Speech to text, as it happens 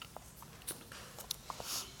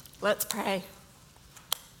Let's pray.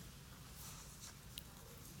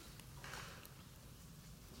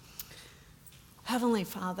 Heavenly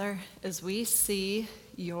Father, as we see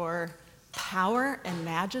your power and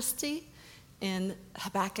majesty in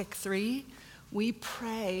Habakkuk 3, we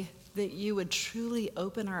pray that you would truly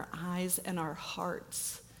open our eyes and our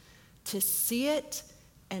hearts to see it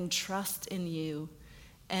and trust in you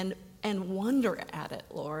and wonder at it,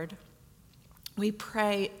 Lord. We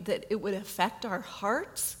pray that it would affect our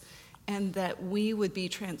hearts and that we would be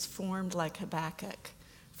transformed like Habakkuk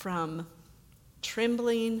from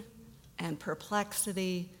trembling and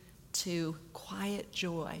perplexity to quiet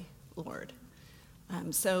joy, Lord.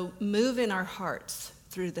 So move in our hearts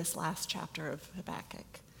through this last chapter of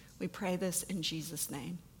Habakkuk. We pray this in Jesus'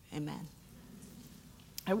 name. Amen.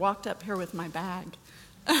 I walked up here with my bag.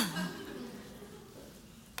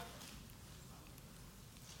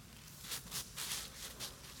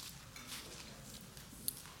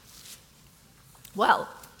 Well,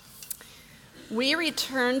 we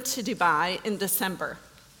returned to Dubai in December.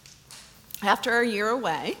 After our year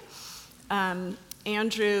away,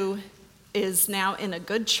 Andrew is now in a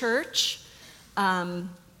good church in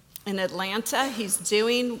Atlanta. He's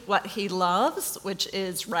doing what he loves, which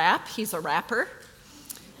is rap. He's a rapper.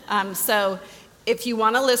 So if you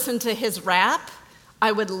want to listen to his rap,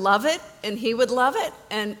 I would love it, and he would love it.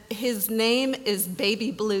 And his name is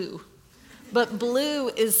Baby Blue. But blue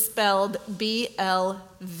is spelled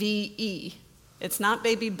B-L-V-E. It's not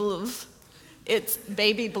Baby Blue. It's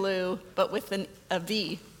Baby Blue, but with a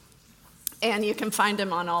V. And you can find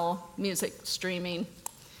him on all music streaming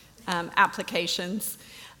applications.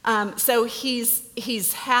 So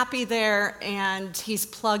he's happy there, and he's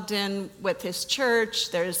plugged in with his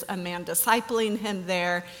church. There's a man discipling him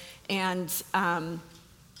there, and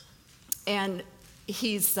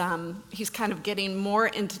he's kind of getting more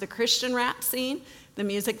into the Christian rap scene. The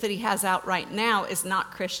music that he has out right now is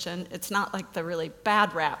not Christian. It's not like the really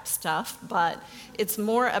bad rap stuff, but it's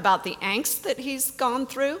more about the angst that he's gone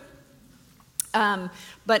through.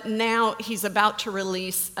 But now he's about to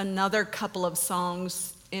release another couple of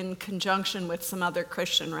songs in conjunction with some other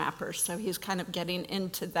Christian rappers. So he's kind of getting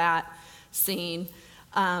into that scene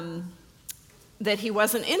that he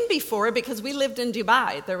wasn't in before because we lived in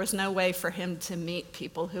Dubai. There was no way for him to meet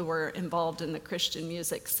people who were involved in the Christian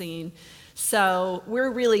music scene. So we're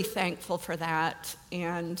really thankful for that.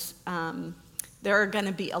 And there are going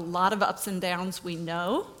to be a lot of ups and downs, we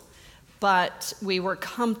know. But we were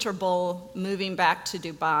comfortable moving back to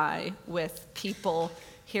Dubai with people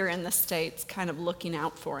here in the States kind of looking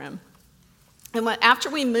out for him. And after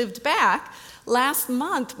we moved back, last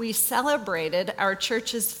month we celebrated our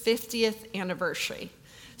church's 50th anniversary.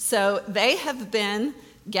 So they have been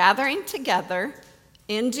gathering together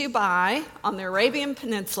in Dubai on the Arabian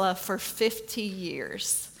Peninsula for 50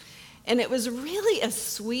 years. And it was really a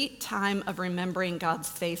sweet time of remembering God's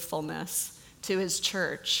faithfulness to his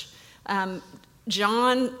church.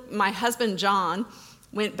 John, my husband John,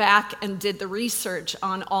 went back and did the research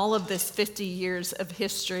on all of this 50 years of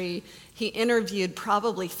history. He interviewed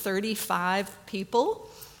probably 35 people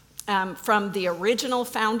from the original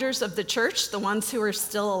founders of the church, the ones who are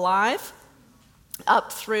still alive,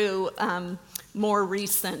 up through more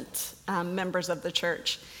recent members of the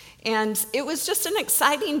church. And it was just an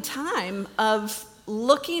exciting time of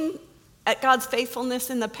looking at God's faithfulness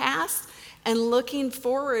in the past and looking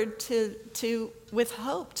forward to with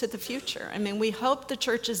hope to the future. I mean, we hope the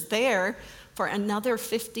church is there for another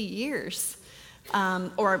 50 years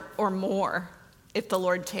or more if the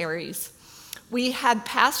Lord tarries. We had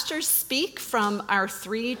pastors speak from our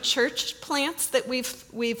 3 church plants that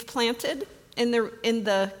we've planted in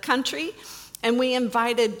the country, and we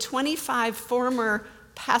invited 25 former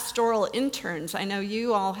pastoral interns. I know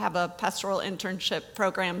you all have a pastoral internship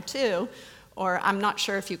program too, or I'm not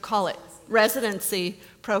sure if you call it residency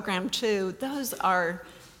program too. Those are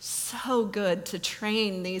so good to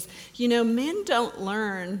train these. You know, men don't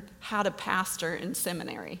learn how to pastor in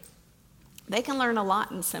seminary. They can learn a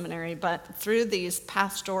lot in seminary, but through these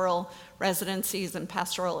pastoral residencies and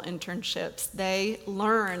pastoral internships, they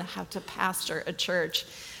learn how to pastor a church.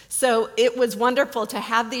 So it was wonderful to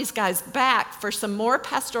have these guys back for some more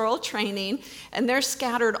pastoral training, and they're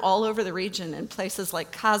scattered all over the region in places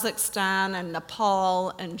like Kazakhstan and Nepal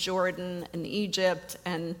and Jordan and Egypt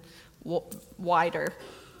and wider.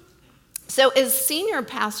 So as senior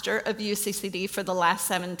pastor of UCCD for the last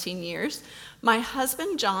 17 years, my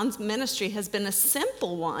husband John's ministry has been a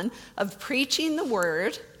simple one of preaching the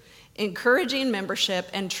word, encouraging membership,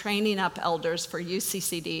 and training up elders for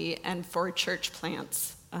UCCD and for church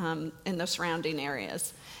plants in the surrounding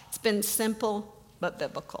areas. It's been simple but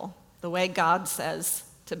biblical, the way God says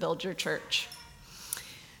to build your church.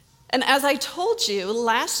 And as I told you,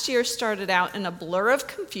 last year started out in a blur of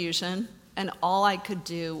confusion, and all I could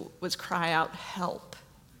do was cry out help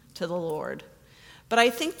to the Lord. But I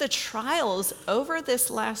think the trials over this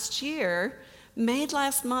last year made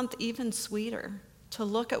last month even sweeter to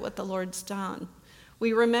look at what the Lord's done.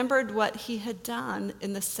 We remembered what he had done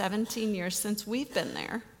in the 17 years since we've been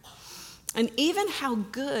there, and even how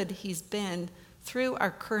good he's been through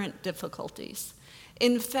our current difficulties.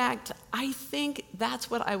 In fact, I think that's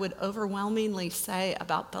what I would overwhelmingly say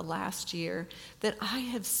about the last year, that I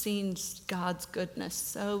have seen God's goodness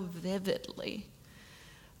so vividly.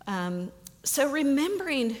 So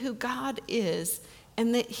remembering who God is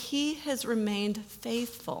and that he has remained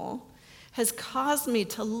faithful has caused me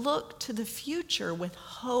to look to the future with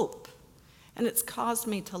hope, and it's caused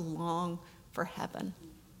me to long for heaven.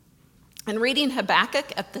 And reading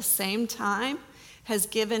Habakkuk at the same time has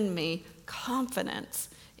given me confidence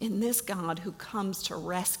in this God who comes to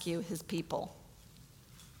rescue his people.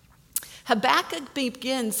 Habakkuk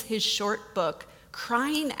begins his short book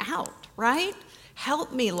crying out, right?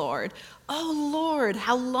 Help me, Lord. Oh, Lord,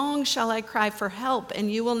 how long shall I cry for help and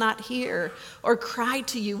you will not hear, or cry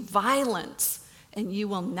to you violence and you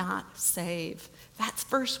will not save? That's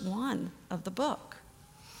verse 1 of the book.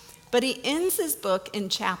 But he ends his book in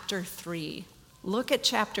chapter 3. Look at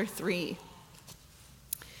chapter 3.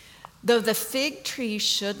 Though the fig tree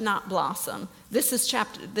should not blossom, this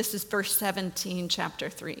is verse 17, chapter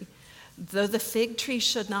 3. Though the fig tree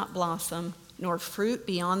should not blossom, nor fruit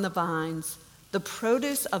be on the vines, the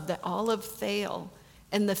produce of the olive fail,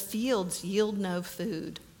 and the fields yield no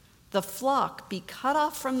food, the flock be cut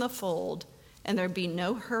off from the fold, and there be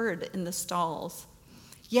no herd in the stalls.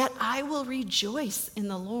 Yet I will rejoice in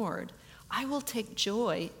the Lord. I will take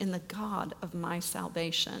joy in the God of my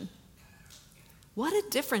salvation. What a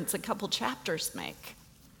difference a couple chapters make.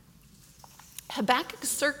 Habakkuk's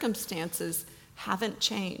circumstances haven't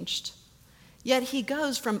changed, yet he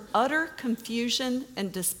goes from utter confusion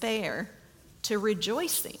and despair to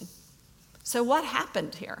rejoicing. So what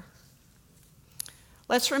happened here?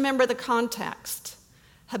 Let's remember the context.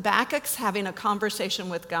 Habakkuk's having a conversation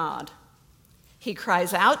with God. He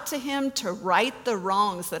cries out to him to right the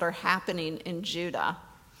wrongs that are happening in Judah.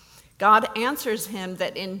 God answers him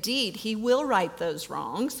that indeed he will right those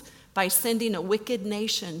wrongs by sending a wicked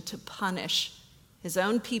nation to punish his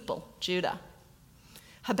own people, Judah.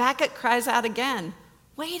 Habakkuk cries out again,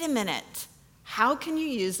 wait a minute, how can you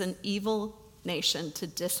use an evil nation to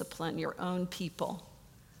discipline your own people?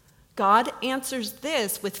 God answers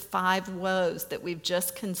this with 5 woes that we've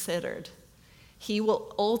just considered. He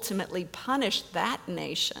will ultimately punish that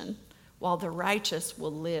nation while the righteous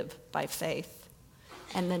will live by faith.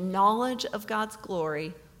 And the knowledge of God's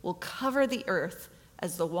glory will cover the earth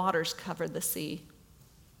as the waters cover the sea.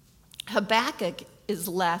 Habakkuk is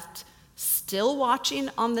left still watching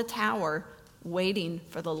on the tower, waiting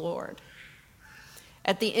for the Lord.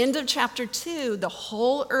 At the end of chapter 2, the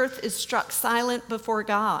whole earth is struck silent before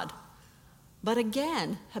God. But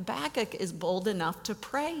again, Habakkuk is bold enough to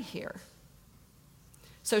pray here.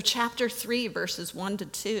 So chapter 3, verses 1 to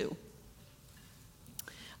 2.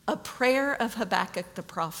 A prayer of Habakkuk the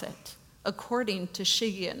prophet, according to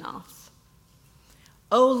Shigionoth.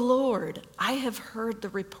 O Lord, I have heard the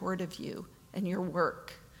report of you and your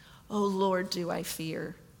work. O Lord, do I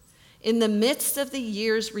fear. In the midst of the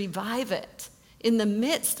years, revive it. In the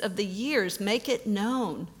midst of the years, make it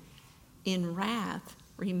known. In wrath,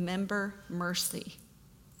 remember mercy.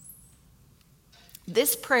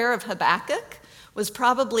 This prayer of Habakkuk was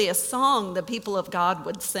probably a song the people of God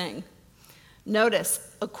would sing.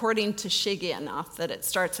 Notice, according to Shigionoth, that it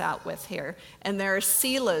starts out with here. And there are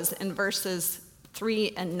selahs in verses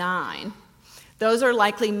 3 and 9. Those are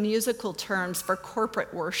likely musical terms for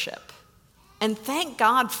corporate worship. And thank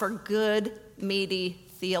God for good, meaty,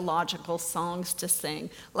 theological songs to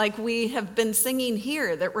sing, like we have been singing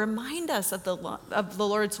here, that remind us of the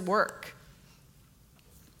Lord's work.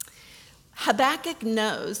 Habakkuk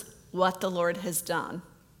knows what the Lord has done.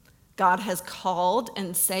 God has called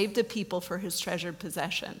and saved a people for his treasured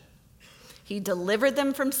possession. He delivered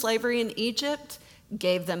them from slavery in Egypt,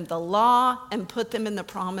 gave them the law, and put them in the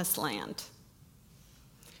promised land.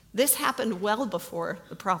 This happened well before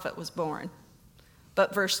the prophet was born.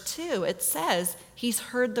 But verse 2, it says he's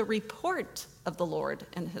heard the report of the Lord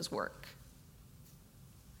and his work.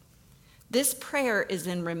 This prayer is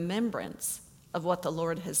in remembrance of what the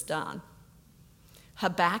Lord has done.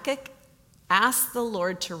 Habakkuk asked the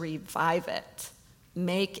Lord to revive it,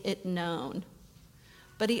 make it known.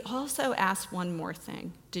 But he also asked one more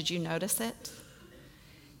thing. Did you notice it?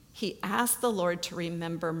 He asked the Lord to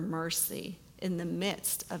remember mercy in the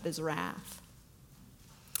midst of his wrath.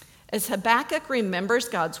 As Habakkuk remembers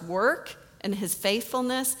God's work and his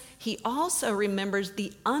faithfulness, he also remembers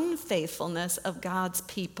the unfaithfulness of God's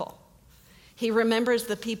people. He remembers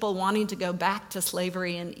the people wanting to go back to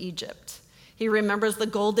slavery in Egypt. He remembers the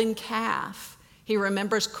golden calf. He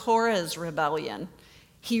remembers Korah's rebellion.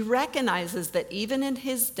 He recognizes that even in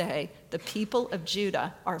his day, the people of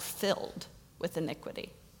Judah are filled with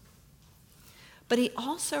iniquity. But he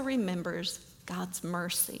also remembers God's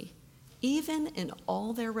mercy, even in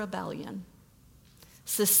all their rebellion,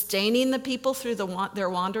 sustaining the people through their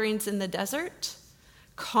wanderings in the desert,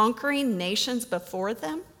 conquering nations before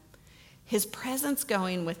them, his presence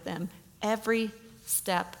going with them every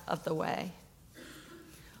step of the way.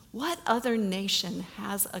 What other nation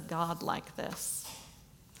has a God like this?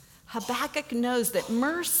 Habakkuk knows that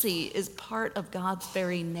mercy is part of God's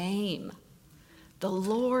very name. The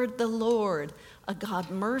Lord, a God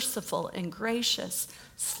merciful and gracious,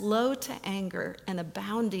 slow to anger and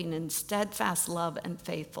abounding in steadfast love and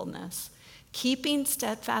faithfulness, keeping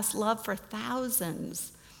steadfast love for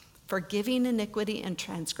thousands, forgiving iniquity and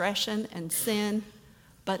transgression and sin,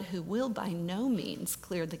 but who will by no means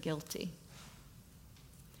clear the guilty.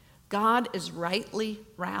 God is rightly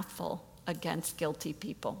wrathful against guilty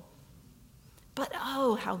people. But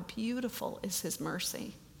oh, how beautiful is his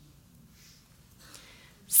mercy.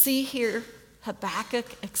 See here, Habakkuk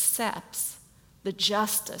accepts the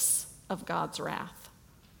justice of God's wrath,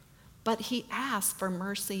 but he asks for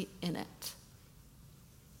mercy in it.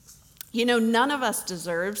 You know, none of us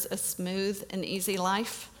deserves a smooth and easy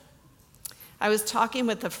life. I was talking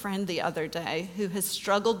with a friend the other day who has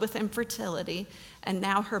struggled with infertility, and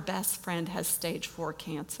now her best friend has stage 4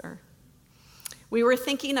 cancer. We were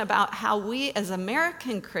thinking about how we as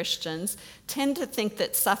American Christians tend to think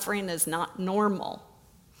that suffering is not normal.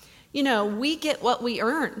 You know, we get what we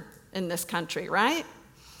earn in this country, right?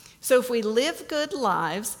 So if we live good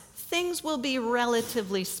lives, things will be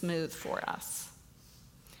relatively smooth for us.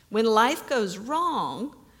 When life goes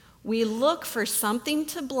wrong, we look for something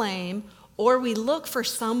to blame, or we look for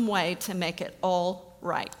some way to make it all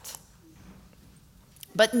right.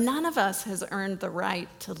 But none of us has earned the right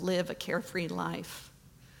to live a carefree life.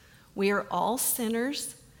 We are all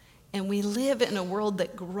sinners, and we live in a world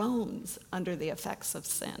that groans under the effects of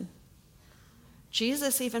sin.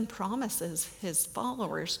 Jesus even promises his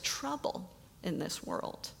followers trouble in this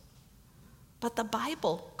world. But the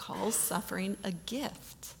Bible calls suffering a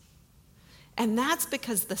gift. And that's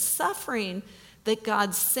because the suffering that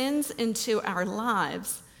God sends into our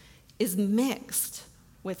lives is mixed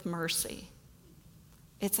with mercy.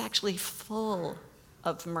 It's actually full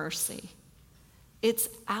of mercy. It's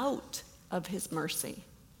out of his mercy.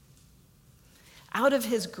 Out of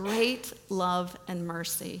his great love and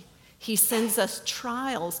mercy, he sends us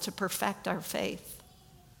trials to perfect our faith.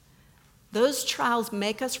 Those trials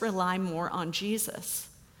make us rely more on Jesus.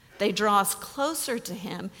 They draw us closer to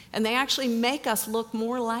him, and they actually make us look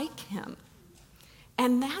more like him.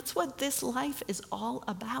 And that's what this life is all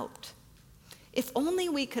about. If only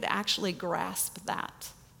we could actually grasp that.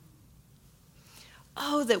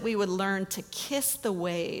 Oh, that we would learn to kiss the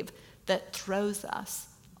wave that throws us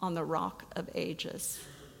on the rock of ages.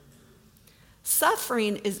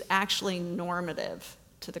 Suffering is actually normative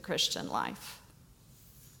to the Christian life.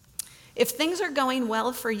 If things are going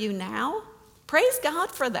well for you now, praise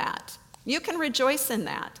God for that. You can rejoice in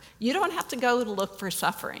that. You don't have to go to look for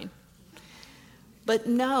suffering. But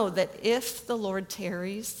know that if the Lord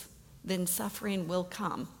tarries, then suffering will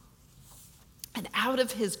come. And out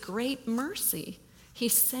of his great mercy, he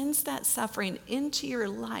sends that suffering into your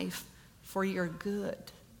life for your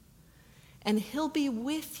good. And he'll be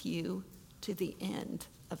with you to the end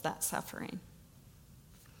of that suffering.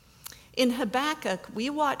 In Habakkuk, we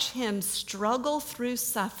watch him struggle through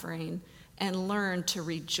suffering and learn to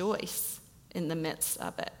rejoice in the midst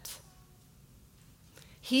of it.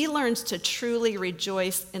 He learns to truly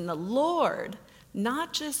rejoice in the Lord,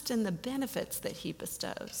 not just in the benefits that he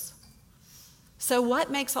bestows. So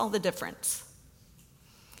what makes all the difference?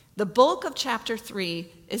 The bulk of chapter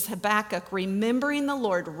 3 is Habakkuk remembering the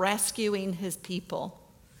Lord rescuing his people.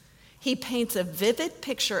 He paints a vivid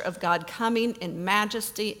picture of God coming in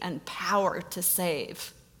majesty and power to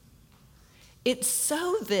save. It's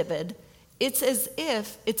so vivid, it's as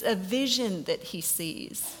if it's a vision that he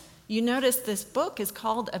sees. You notice this book is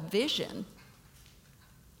called a vision.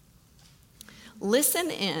 Listen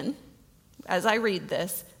in as I read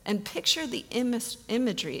this and picture the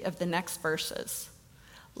imagery of the next verses.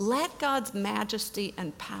 Let God's majesty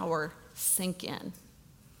and power sink in.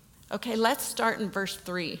 Okay, let's start in verse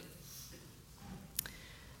 3.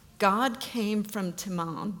 God came from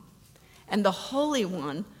Teman and the Holy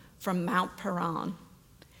One from Mount Paran.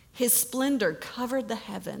 His splendor covered the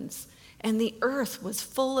heavens, and the earth was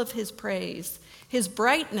full of his praise. His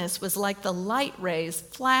brightness was like the light rays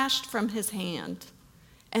flashed from his hand,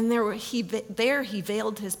 and there he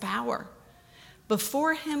veiled his power.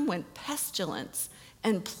 Before him went pestilence,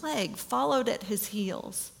 and plague followed at his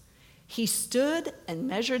heels. He stood and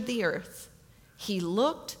measured the earth. He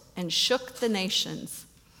looked and shook the nations.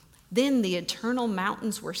 Then the eternal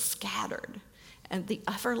mountains were scattered, and the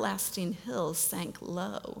everlasting hills sank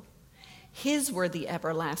low. His were the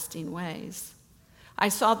everlasting ways. I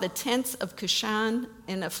saw the tents of Cushan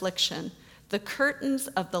in affliction. The curtains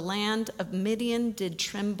of the land of Midian did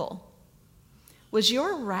tremble. Was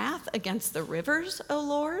your wrath against the rivers, O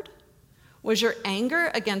Lord? Was your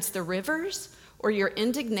anger against the rivers, or your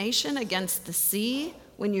indignation against the sea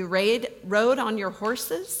when you rode on your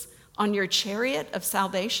horses, on your chariot of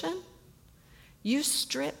salvation? You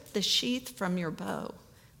stripped the sheath from your bow,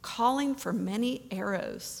 calling for many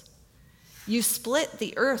arrows. You split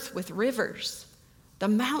the earth with rivers. The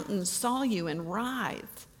mountains saw you and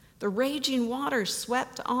writhed. The raging waters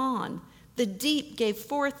swept on. The deep gave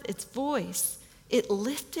forth its voice. It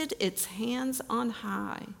lifted its hands on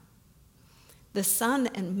high. The sun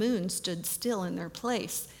and moon stood still in their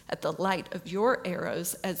place at the light of your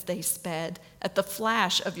arrows as they sped, at the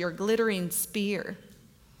flash of your glittering spear.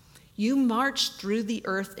 You marched through the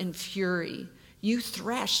earth in fury. You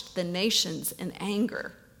threshed the nations in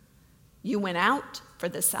anger. You went out for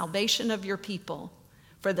the salvation of your people,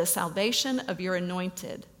 for the salvation of your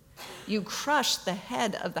anointed. You crushed the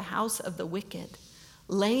head of the house of the wicked,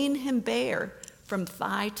 laying him bare from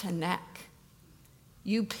thigh to neck.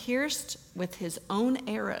 You pierced with his own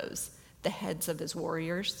arrows the heads of his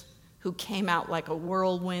warriors, who came out like a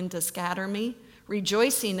whirlwind to scatter me,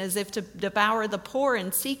 rejoicing as if to devour the poor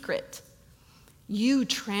in secret. You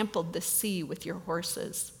trampled the sea with your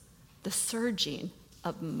horses, the surging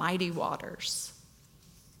of mighty waters.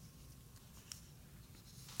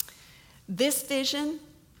 This vision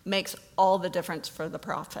makes all the difference for the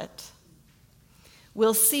prophet.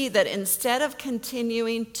 We'll see that instead of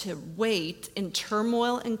continuing to wait in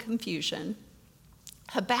turmoil and confusion,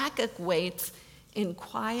 Habakkuk waits in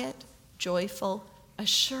quiet, joyful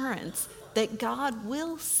assurance that God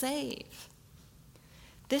will save.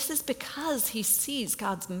 This is because he sees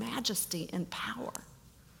God's majesty and power.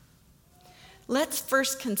 Let's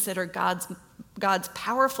first consider God's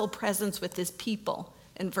powerful presence with his people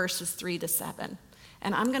in verses 3-7.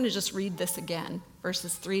 And I'm going to just read this again,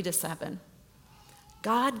 verses 3-7.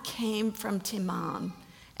 God came from Teman,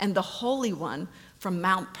 and the Holy One from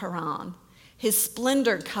Mount Paran. His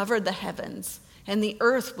splendor covered the heavens, and the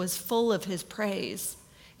earth was full of his praise.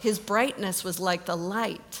 His brightness was like the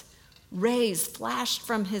light. Rays flashed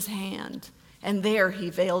from his hand, and there he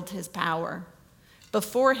veiled his power.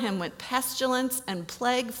 Before him went pestilence, and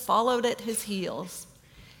plague followed at his heels.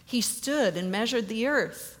 He stood and measured the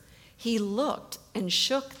earth. He looked and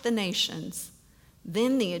shook the nations.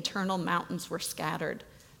 Then the eternal mountains were scattered.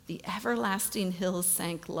 The everlasting hills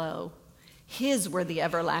sank low. His were the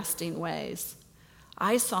everlasting ways.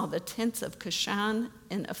 I saw the tents of Cushan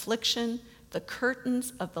in affliction. The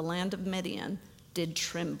curtains of the land of Midian did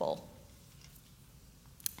tremble.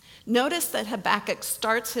 Notice that Habakkuk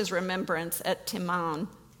starts his remembrance at Teman,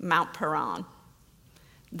 Mount Paran.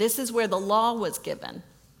 This is where the law was given.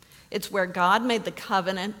 It's where God made the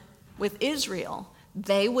covenant with Israel.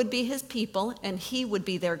 They would be his people, and he would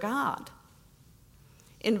be their God.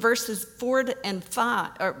 In verses 3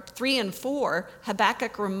 and 4,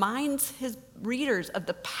 Habakkuk reminds his readers of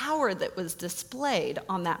the power that was displayed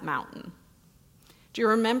on that mountain. Do you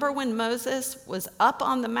remember when Moses was up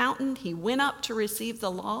on the mountain? He went up to receive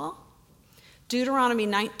the law. Deuteronomy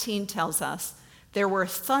 19 tells us, there were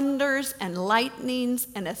thunders and lightnings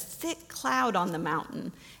and a thick cloud on the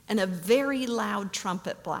mountain and a very loud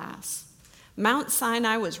trumpet blast. Mount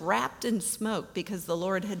Sinai was wrapped in smoke because the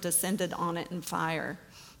Lord had descended on it in fire,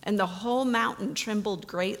 and the whole mountain trembled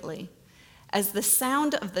greatly. As the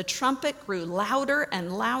sound of the trumpet grew louder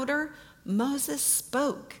and louder, Moses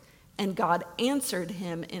spoke, and God answered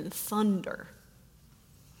him in thunder.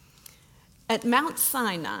 At Mount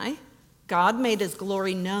Sinai, God made his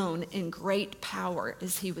glory known in great power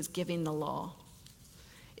as he was giving the law.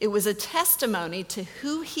 It was a testimony to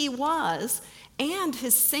who he was and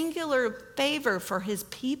his singular favor for his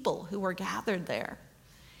people who were gathered there.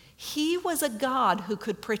 He was a God who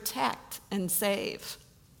could protect and save.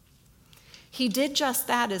 He did just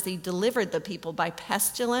that as he delivered the people by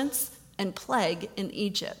pestilence and plague in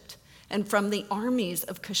Egypt and from the armies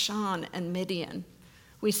of Cushan and Midian.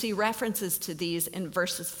 We see references to these in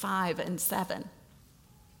verses 5 and 7.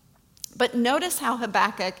 But notice how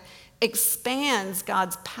Habakkuk expands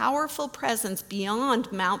God's powerful presence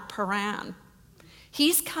beyond Mount Paran.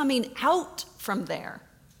 He's coming out from there.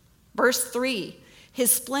 Verse 3,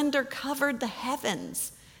 his splendor covered the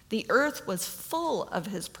heavens. The earth was full of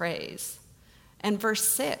his praise. And verse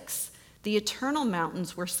 6, the eternal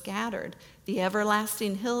mountains were scattered. The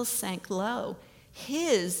everlasting hills sank low.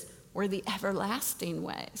 His were the everlasting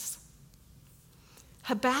ways.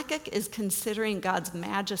 Habakkuk is considering God's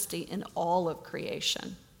majesty in all of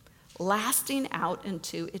creation, lasting out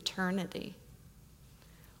into eternity.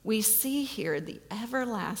 We see here the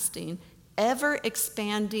everlasting,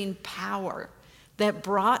 ever-expanding power that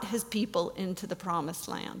brought his people into the promised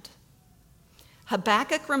land.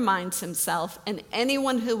 Habakkuk reminds himself, and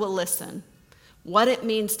anyone who will listen, what it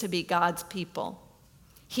means to be God's people.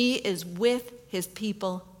 He is with his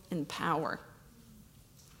people in power.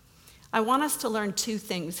 I want us to learn two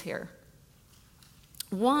things here.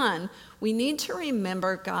 One, we need to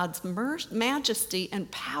remember God's majesty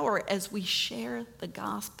and power as we share the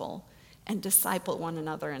gospel and disciple one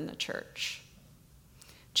another in the church.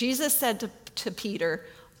 Jesus said to Peter,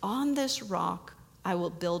 "On this rock I will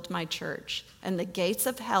build my church, and the gates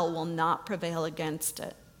of hell will not prevail against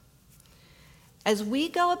it." As we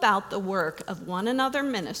go about the work of one another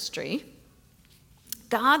ministry,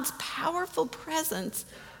 God's powerful presence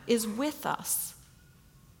is with us.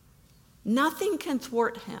 Nothing can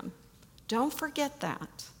thwart him. Don't forget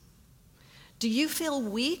that. Do you feel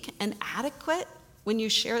weak and inadequate when you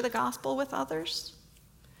share the gospel with others?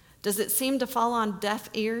 Does it seem to fall on deaf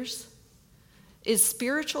ears? Is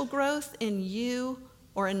spiritual growth in you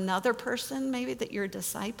or another person maybe that you're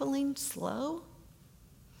discipling slow?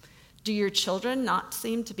 Do your children not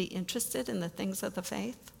seem to be interested in the things of the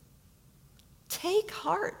faith? Take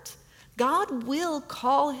heart. God will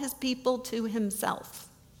call his people to himself.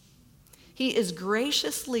 He is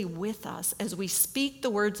graciously with us as we speak the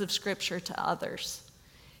words of Scripture to others.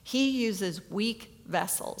 He uses weak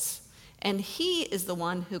vessels, and he is the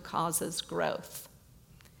one who causes growth.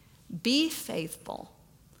 Be faithful.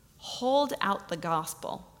 Hold out the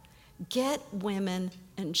gospel. Get women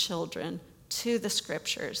and children to the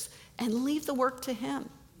Scriptures and leave the work to him.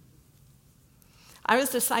 I was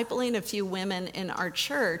discipling a few women in our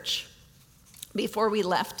church before we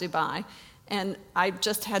left Dubai, and I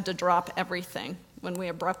just had to drop everything when we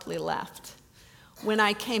abruptly left. When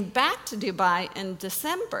I came back to Dubai in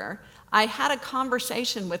December, I had a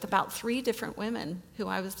conversation with about 3 different women who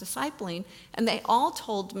I was discipling, and they all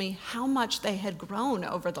told me how much they had grown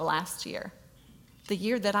over the last year, the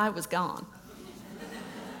year that I was gone.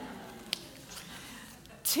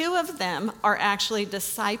 2 of them are actually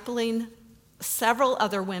discipling several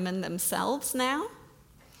other women themselves now,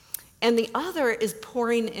 and the other is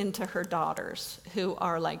pouring into her daughters, who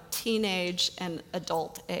are like teenage and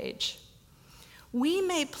adult age. We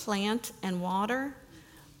may plant and water,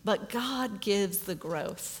 but God gives the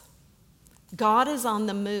growth. God is on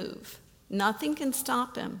the move. Nothing can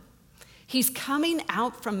stop him. He's coming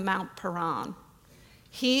out from Mount Paran.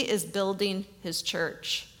 He is building his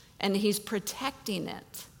church, and he's protecting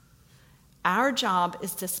it. Our job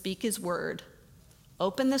is to speak his word,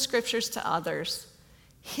 open the Scriptures to others.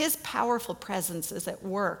 His powerful presence is at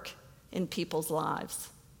work in people's lives.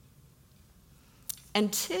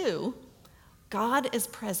 And 2, God is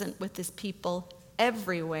present with his people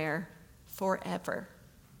everywhere, forever.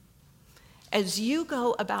 As you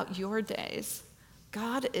go about your days,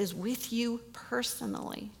 God is with you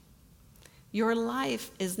personally. Your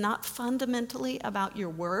life is not fundamentally about your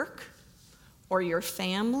work or your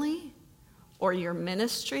family or your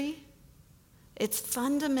ministry. It's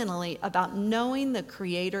fundamentally about knowing the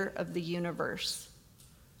creator of the universe.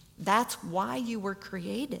 That's why you were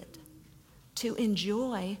created, to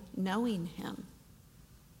enjoy knowing him.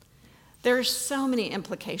 There's so many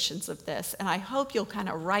implications of this, and I hope you'll kind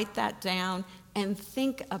of write that down and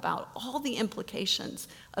think about all the implications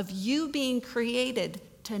of you being created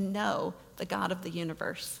to know the God of the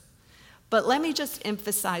universe. But let me just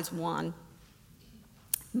emphasize one.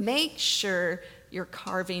 Make sure you're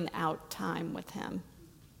carving out time with him.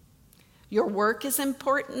 Your work is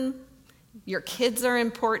important. Your kids are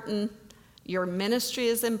important. Your ministry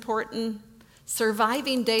is important.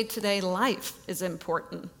 Surviving day-to-day life is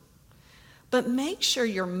important. But make sure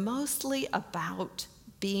you're mostly about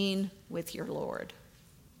being with your Lord.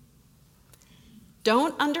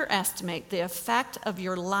 Don't underestimate the effect of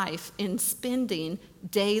your life in spending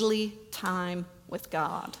daily time with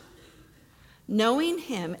God. Knowing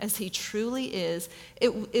him as he truly is,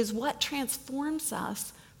 it is what transforms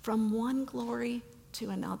us from one glory to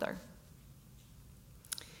another.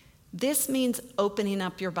 This means opening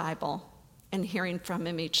up your Bible and hearing from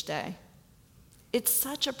him each day. It's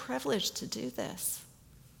such a privilege to do this.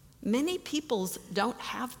 Many peoples don't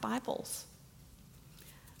have Bibles.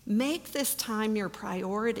 Make this time your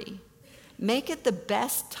priority. Make it the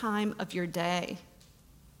best time of your day.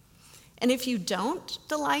 And if you don't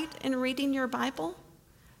delight in reading your Bible,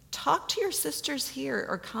 talk to your sisters here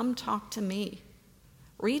or come talk to me.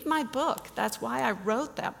 Read my book. That's why I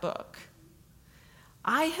wrote that book.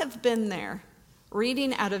 I have been there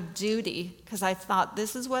reading out of duty because I thought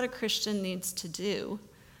this is what a Christian needs to do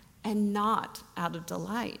and not out of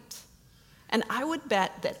delight. And I would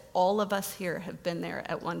bet that all of us here have been there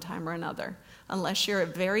at one time or another, unless you're a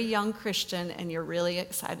very young Christian and you're really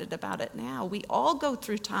excited about it now. We all go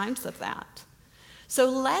through times of that. So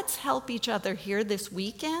let's help each other here this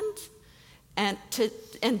weekend and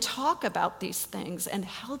talk about these things and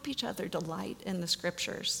help each other delight in the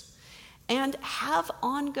scriptures and have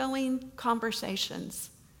ongoing conversations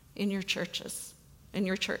in your churches, in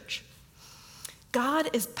your church. God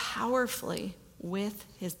is powerfully with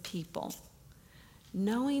his people.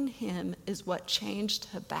 Knowing him is what changed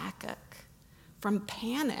Habakkuk from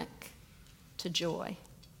panic to joy.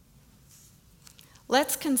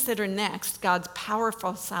 Let's consider next God's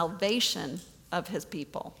powerful salvation of his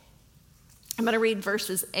people. I'm going to read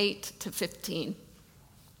verses 8 to 15.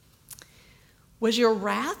 Was your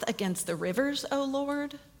wrath against the rivers, O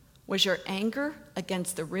Lord? Was your anger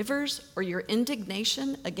against the rivers, or your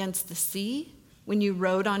indignation against the sea, when you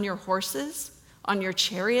rode on your horses, on your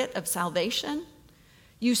chariot of salvation?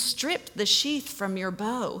 You stripped the sheath from your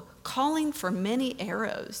bow, calling for many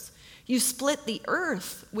arrows. You split the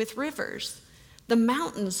earth with rivers. The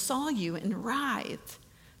mountains saw you and writhed.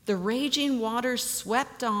 The raging waters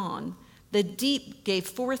swept on. The deep gave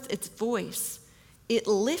forth its voice. It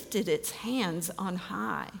lifted its hands on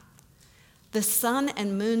high. The sun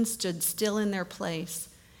and moon stood still in their place,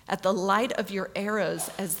 at the light of your arrows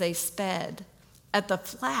as they sped, at the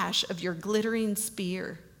flash of your glittering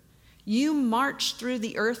spear. You marched through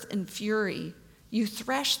the earth in fury. You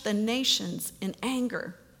threshed the nations in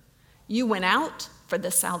anger. You went out for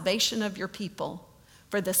the salvation of your people,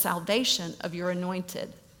 for the salvation of your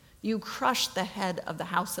anointed. You crushed the head of the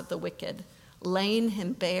house of the wicked, laying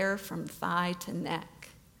him bare from thigh to neck.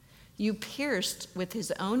 You pierced with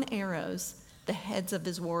his own arrows the heads of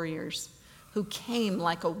his warriors, who came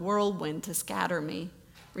like a whirlwind to scatter me,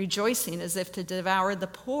 rejoicing as if to devour the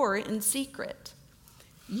poor in secret.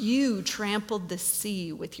 You trampled the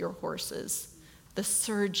sea with your horses, the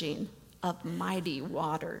surging of mighty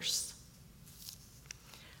waters.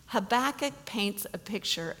 Habakkuk paints a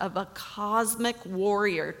picture of a cosmic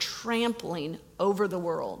warrior trampling over the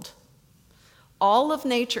world. All of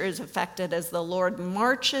nature is affected as the Lord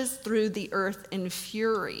marches through the earth in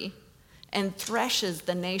fury and threshes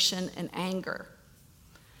the nation in anger.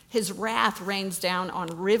 His wrath rains down on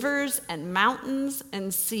rivers and mountains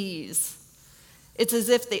and seas. It's as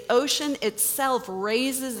if the ocean itself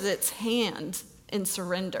raises its hand in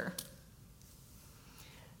surrender.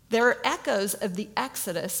 There are echoes of the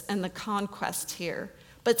Exodus and the conquest here,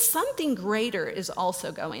 but something greater is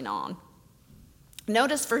also going on.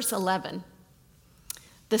 Notice verse 11.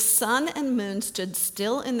 The sun and moon stood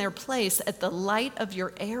still in their place at the light of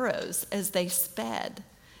your arrows as they sped,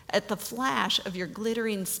 at the flash of your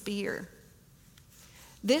glittering spear.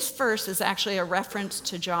 This verse is actually a reference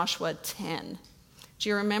to Joshua 10. Do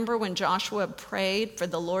you remember when Joshua prayed for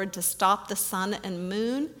the Lord to stop the sun and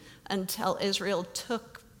moon until Israel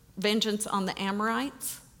took vengeance on the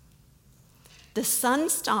Amorites? The sun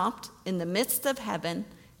stopped in the midst of heaven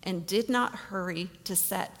and did not hurry to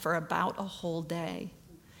set for about a whole day.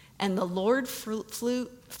 And the Lord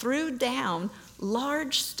threw down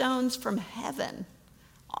large stones from heaven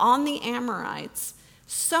on the Amorites,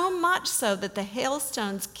 so much so that the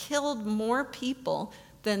hailstones killed more people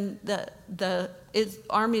than the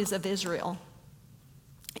armies of Israel.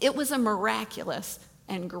 It was a miraculous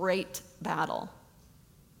and great battle.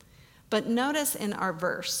 But notice in our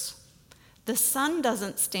verse, the sun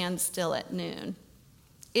doesn't stand still at noon.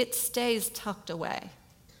 It stays tucked away.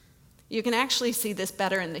 You can actually see this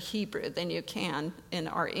better in the Hebrew than you can in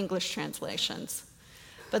our English translations.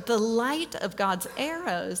 But the light of God's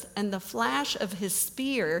arrows and the flash of his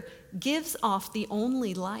spear gives off the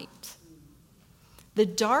only light. The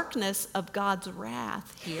darkness of God's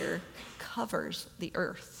wrath here covers the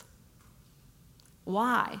earth.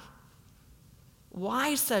 Why?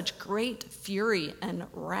 Why such great fury and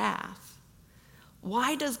wrath?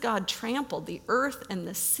 Why does God trample the earth and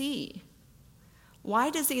the sea?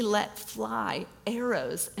 Why does he let fly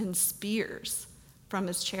arrows and spears from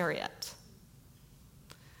his chariot?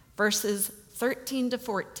 Verses 13 to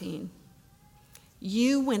 14.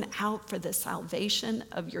 You went out for the salvation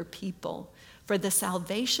of your people, for the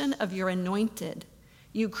salvation of your anointed.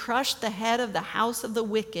 You crushed the head of the house of the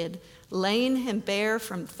wicked, laying him bare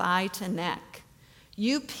from thigh to neck.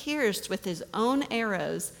 You pierced with his own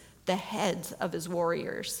arrows the heads of his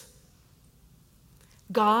warriors.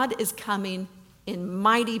 God is coming in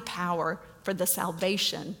mighty power for the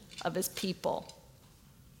salvation of his people.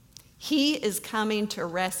 He is coming to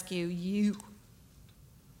rescue you.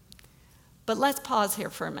 But let's pause here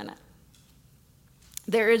for a minute.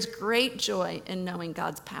 There is great joy in knowing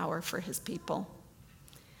God's power for his people.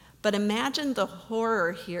 But imagine the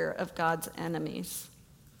horror here of God's enemies.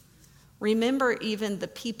 Remember even the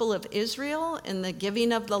people of Israel in the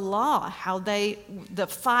giving of the law, how the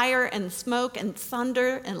fire and smoke and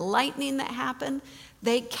thunder and lightning that happened,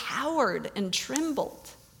 they cowered and trembled.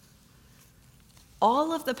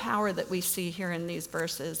 All of the power that we see here in these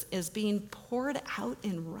verses is being poured out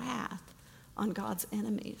in wrath on God's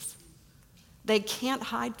enemies. They can't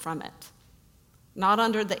hide from it. Not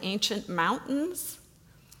under the ancient mountains,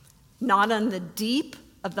 not on the deep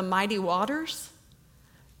of the mighty waters.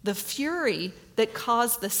 The fury that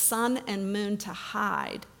caused the sun and moon to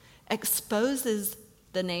hide exposes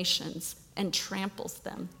the nations and tramples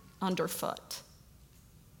them underfoot.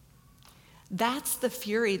 That's the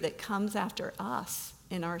fury that comes after us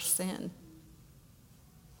in our sin.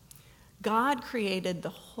 God created the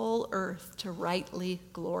whole earth to rightly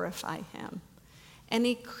glorify him. And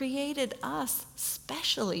he created us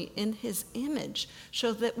specially in his image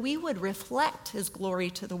so that we would reflect his glory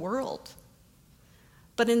to the world.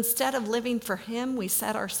 But instead of living for him, we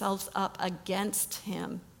set ourselves up against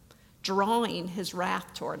him, drawing his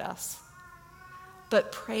wrath toward us.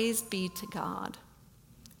 But praise be to God.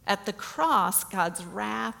 At the cross, God's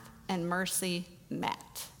wrath and mercy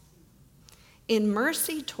met. In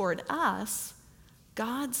mercy toward us,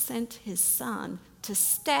 God sent his Son to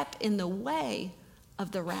step in the way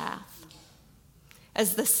of the wrath.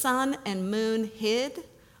 As the sun and moon hid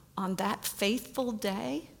on that faithful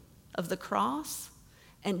day of the cross,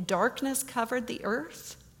 and darkness covered the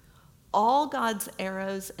earth, all God's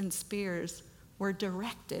arrows and spears were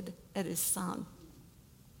directed at his Son.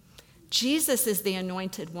 Jesus is the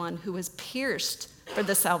anointed one who was pierced for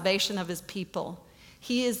the salvation of his people.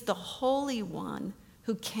 He is the Holy One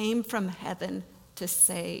who came from heaven to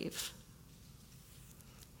save.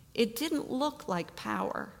 It didn't look like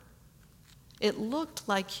power. It looked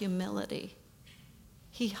like humility.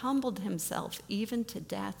 He humbled himself even to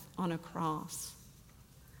death on a cross.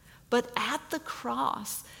 But at the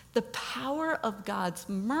cross, the power of God's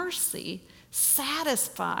mercy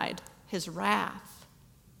satisfied his wrath.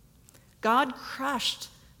 God crushed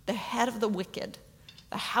the head of the wicked,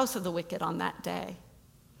 the house of the wicked on that day.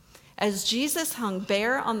 As Jesus hung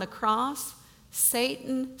bare on the cross,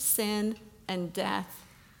 Satan, sin, and death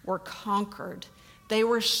were conquered. They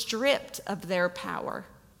were stripped of their power.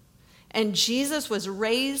 And Jesus was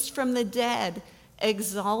raised from the dead,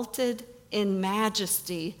 exalted in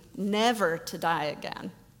majesty, never to die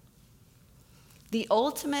again. The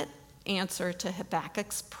ultimate answer to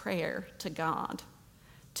Habakkuk's prayer to God,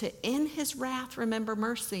 to in his wrath remember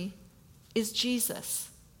mercy, is Jesus.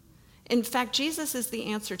 In fact, Jesus is the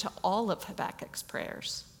answer to all of Habakkuk's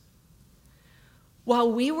prayers.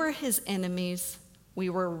 While we were his enemies, we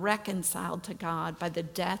were reconciled to God by the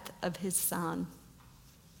death of his Son.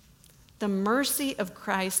 The mercy of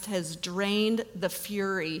Christ has drained the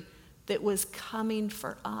fury that was coming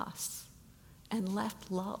for us and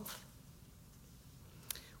left love.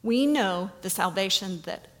 We know the salvation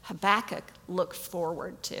that Habakkuk looked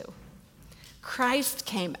forward to. Christ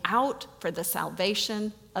came out for the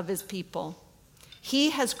salvation of his people.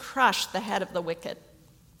 He has crushed the head of the wicked.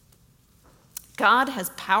 God has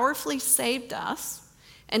powerfully saved us,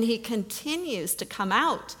 and he continues to come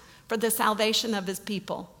out for the salvation of his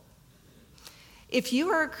people. If you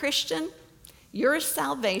are a Christian, your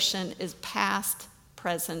salvation is past,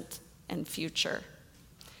 present, and future.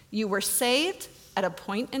 You were saved at a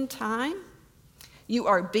point in time. You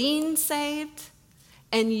are being saved,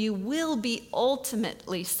 and you will be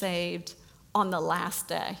ultimately saved on the last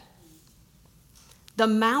day. The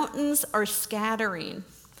mountains are scattering,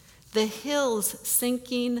 the hills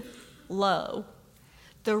sinking low.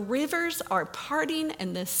 The rivers are parting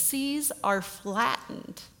and the seas are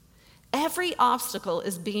flattened. Every obstacle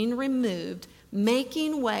is being removed,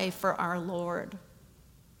 making way for our Lord.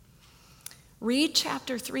 Read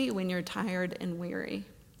chapter 3 when you're tired and weary.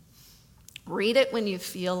 Read it when you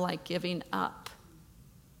feel like giving up.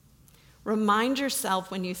 Remind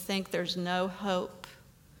yourself when you think there's no hope.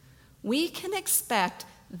 We can expect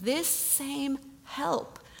this same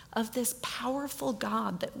help of this powerful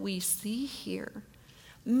God that we see here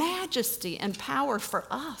majesty and power for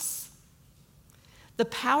us. The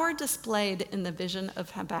power displayed in the vision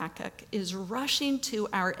of Habakkuk is rushing to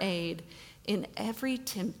our aid in every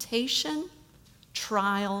temptation,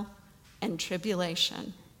 trial, and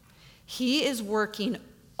tribulation. He is working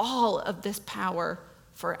all of this power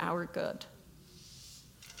for our good.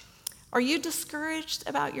 Are you discouraged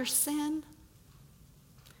about your sin?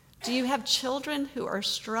 Do you have children who are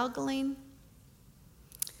struggling?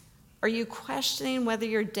 Are you questioning whether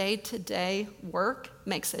your day-to-day work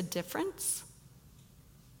makes a difference?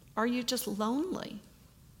 Are you just lonely?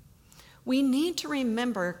 We need to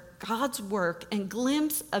remember God's work and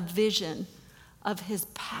glimpse a vision of his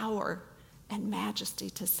power and majesty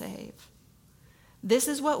to save. This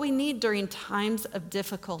is what we need during times of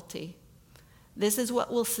difficulty. This is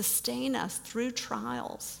what will sustain us through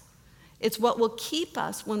trials. It's what will keep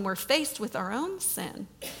us when we're faced with our own sin.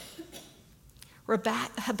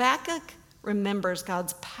 Habakkuk remembers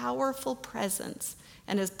God's powerful presence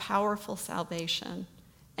and his powerful salvation,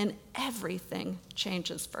 and everything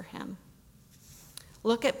changes for him.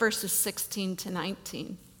 Look at verses 16 to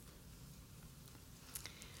 19.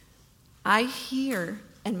 I hear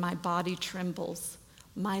and my body trembles.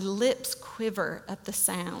 My lips quiver at the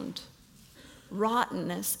sound.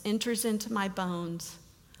 Rottenness enters into my bones.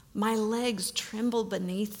 My legs tremble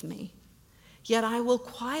beneath me. Yet I will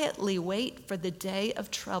quietly wait for the day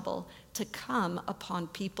of trouble to come upon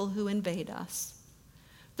people who invade us.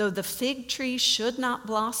 Though the fig tree should not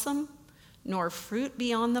blossom, nor fruit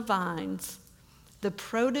be on the vines, the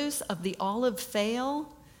produce of the olive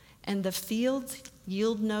fail, and the fields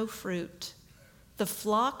yield no fruit, the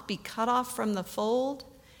flock be cut off from the fold,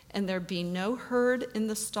 and there be no herd in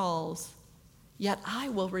the stalls, yet I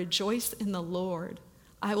will rejoice in the Lord.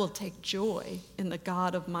 I will take joy in the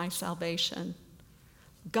God of my salvation.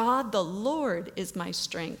 God the Lord is my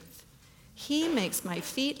strength. He makes my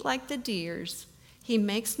feet like the deer's. He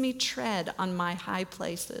makes me tread on my high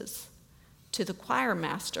places, to the choir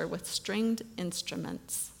master with stringed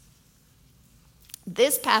instruments.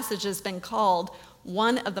 This passage has been called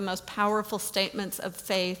one of the most powerful statements of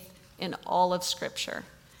faith in all of Scripture,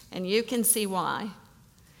 and you can see why.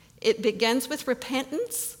 It begins with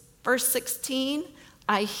repentance. Verse 16,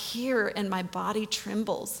 I hear and my body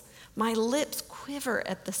trembles. My lips quiver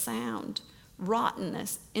at the sound.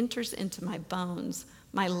 Rottenness enters into my bones.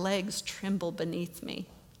 My legs tremble beneath me.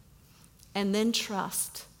 And then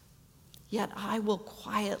trust. Yet I will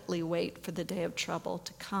quietly wait for the day of trouble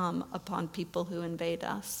to come upon people who invade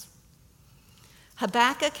us.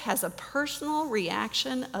 Habakkuk has a personal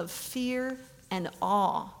reaction of fear and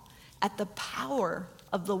awe at the power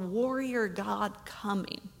of the warrior God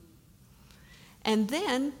coming. And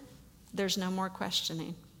then there's no more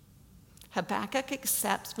questioning. Habakkuk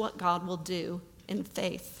accepts what God will do in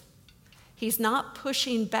faith. He's not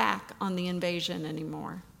pushing back on the invasion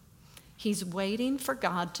anymore. He's waiting for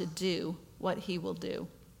God to do what he will do.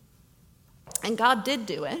 And God did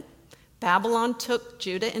do it. Babylon took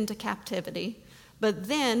Judah into captivity, but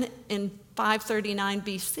then in 539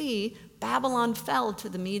 BC, Babylon fell to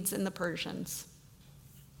the Medes and the Persians.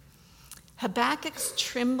 Habakkuk's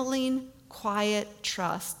trembling, quiet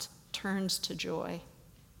trust turns to joy.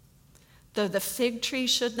 Though the fig tree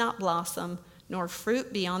should not blossom, nor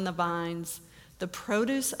fruit be on the vines, the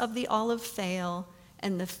produce of the olive fail,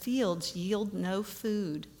 and the fields yield no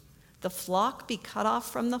food, the flock be cut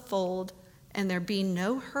off from the fold, and there be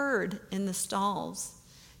no herd in the stalls,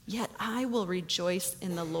 yet I will rejoice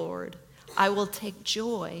in the Lord. I will take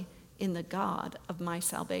joy in the God of my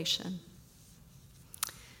salvation.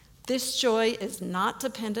 This joy is not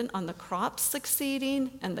dependent on the crops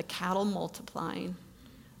succeeding and the cattle multiplying,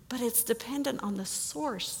 but it's dependent on the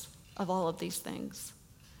source of all of these things.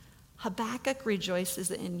 Habakkuk rejoices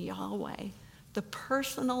in Yahweh, the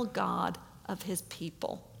personal God of his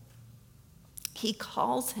people. He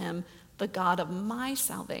calls him the God of my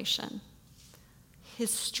salvation,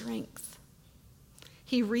 his strength.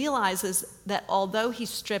 He realizes that although he's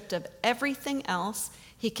stripped of everything else,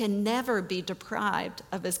 he can never be deprived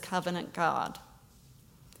of his covenant God.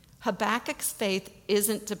 Habakkuk's faith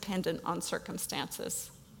isn't dependent on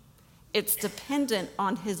circumstances. It's dependent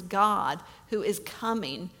on his God who is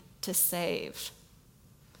coming to save.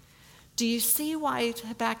 Do you see why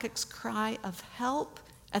Habakkuk's cry of help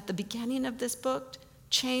at the beginning of this book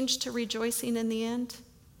changed to rejoicing in the end?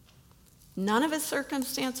 None of his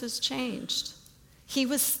circumstances changed. He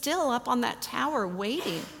was still up on that tower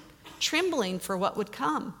waiting, trembling for what would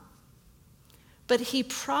come. But he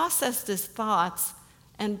processed his thoughts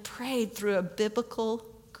and prayed through a biblical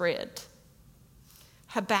grid.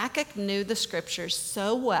 Habakkuk knew the scriptures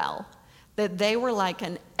so well that they were like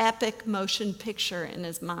an epic motion picture in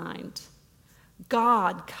his mind.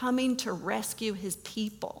 God coming to rescue his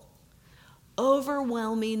people.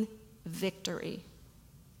 Overwhelming victory.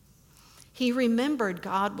 He remembered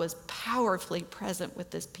God was powerfully present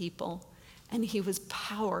with his people, and he was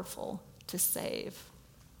powerful to save.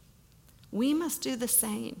 We must do the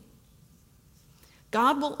same.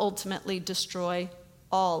 God will ultimately destroy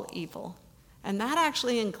all evil, and that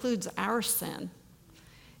actually includes our sin.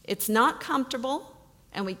 It's not comfortable,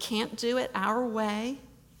 and we can't do it our way.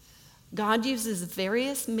 God uses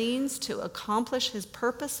various means to accomplish his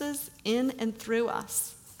purposes in and through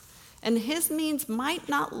us. And his means might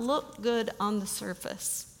not look good on the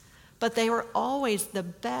surface, but they are always the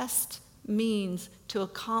best means to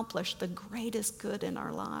accomplish the greatest good in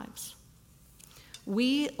our lives.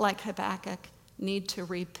 We, like Habakkuk, need to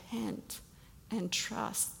repent and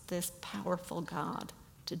trust this powerful God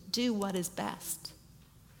to do what is best.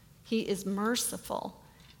 He is merciful,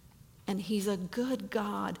 and he's a good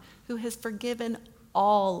God who has forgiven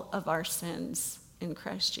all of our sins in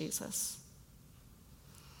Christ Jesus.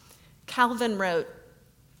 Calvin wrote,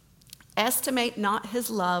 "Estimate not his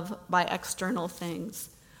love by external things,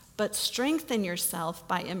 but strengthen yourself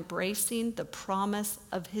by embracing the promise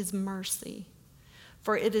of his mercy.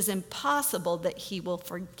 For it is impossible that he will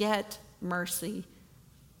forget mercy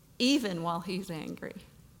even while he's angry."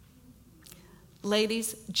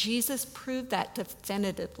 Ladies, Jesus proved that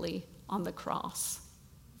definitively on the cross.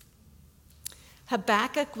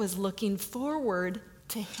 Habakkuk was looking forward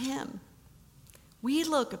to him. We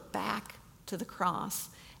look back to the cross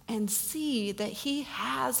and see that he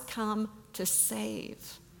has come to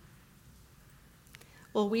save.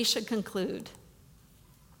 Well, we should conclude.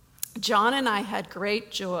 John and I had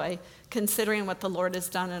great joy considering what the Lord has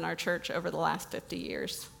done in our church over the last 50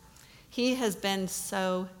 years. He has been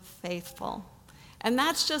so faithful. And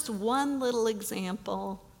that's just one little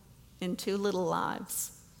example in two little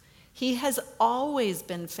lives. He has always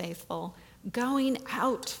been faithful, going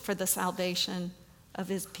out for the salvation of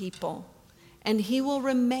his people. And he will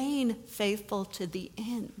remain faithful to the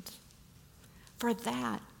end. For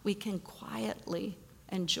that, we can quietly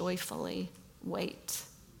and joyfully wait.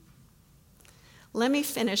 Let me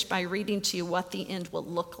finish by reading to you what the end will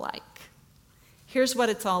look like. Here's what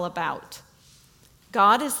it's all about.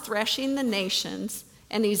 God is threshing the nations,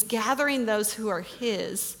 and he's gathering those who are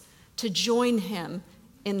his to join him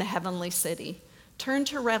in the heavenly city. Turn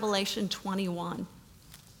to Revelation 21,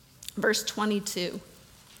 verse 22.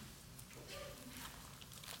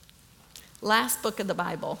 Last book of the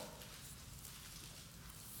Bible.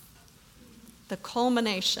 The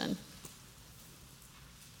culmination.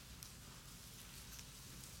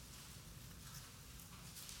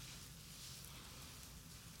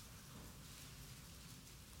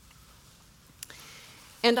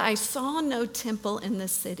 "And I saw no temple in the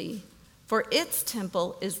city, for its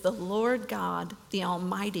temple is the Lord God, the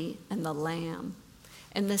Almighty, and the Lamb.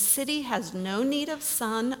 And the city has no need of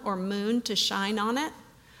sun or moon to shine on it,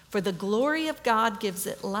 for the glory of God gives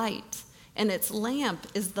it light, and its lamp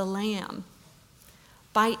is the Lamb.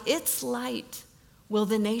 By its light will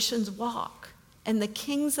the nations walk, and the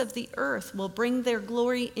kings of the earth will bring their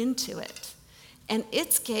glory into it. And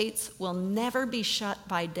its gates will never be shut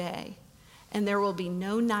by day, and there will be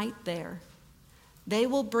no night there. They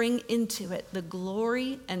will bring into it the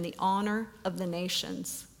glory and the honor of the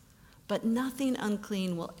nations. But nothing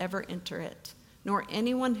unclean will ever enter it, nor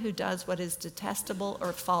anyone who does what is detestable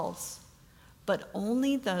or false, but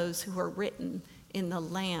only those who are written in the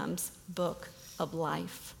Lamb's book of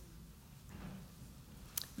life."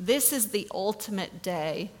 This is the ultimate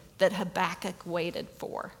day that Habakkuk waited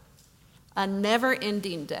for, a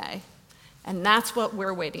never-ending day, and that's what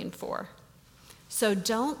we're waiting for. So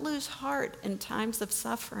don't lose heart in times of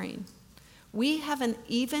suffering. We have an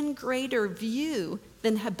even greater view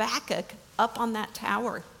than Habakkuk up on that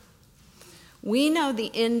tower. We know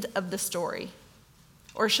the end of the story,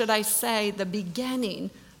 or should I say the beginning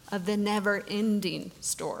of the never-ending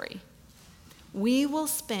story. We will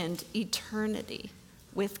spend eternity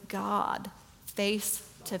with God face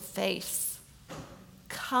to face.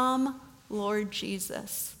 Come, Lord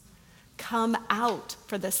Jesus. Come out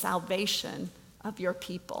for the salvation of your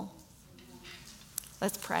people.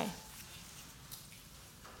 Let's pray.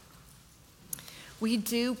 We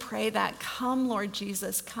do pray that, come, Lord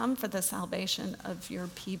Jesus, come for the salvation of your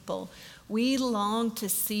people. We long to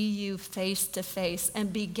see you face to face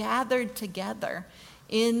and be gathered together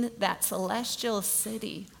in that celestial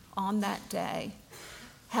city on that day.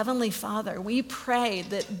 Heavenly Father, we pray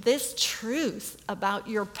that this truth about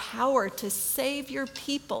your power to save your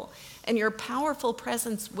people and your powerful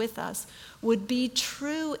presence with us would be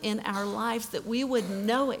true in our lives, that we would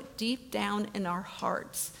know it deep down in our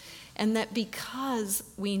hearts, and that because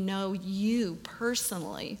we know you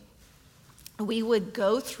personally, we would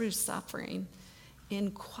go through suffering in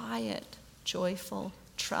quiet, joyful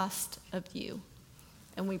trust of you.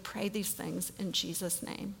 And we pray these things in Jesus'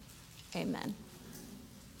 name. Amen.